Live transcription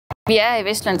Vi er i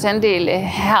Vestjyllands Andel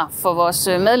her for vores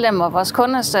medlemmer og vores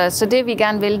kunder, så det vi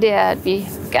gerne vil, det er, at vi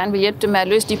gerne vil hjælpe dem med at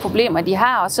løse de problemer, de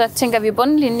har. Og så tænker vi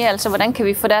bundlinje, altså hvordan kan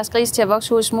vi få deres grise til at vokse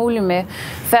hurtigst muligt med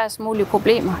færrest mulige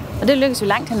problemer. Og det lykkes vi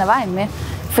langt hen ad vejen med,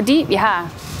 fordi vi har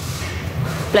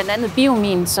blandt andet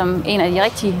BIOMIN som en af de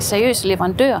rigtig seriøse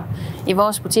leverandører i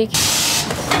vores butik.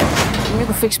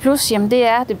 Mycofix Plus, jamen det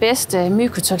er det bedste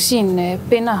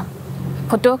mykotoxinbinder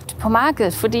produkt på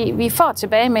markedet, fordi vi får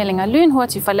tilbagemeldinger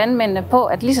lynhurtigt fra landmændene på,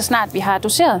 at lige så snart vi har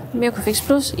doseret Mycofix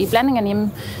Plus i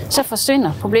blandingerne, så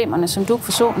forsvinder problemerne som dug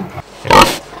for solen.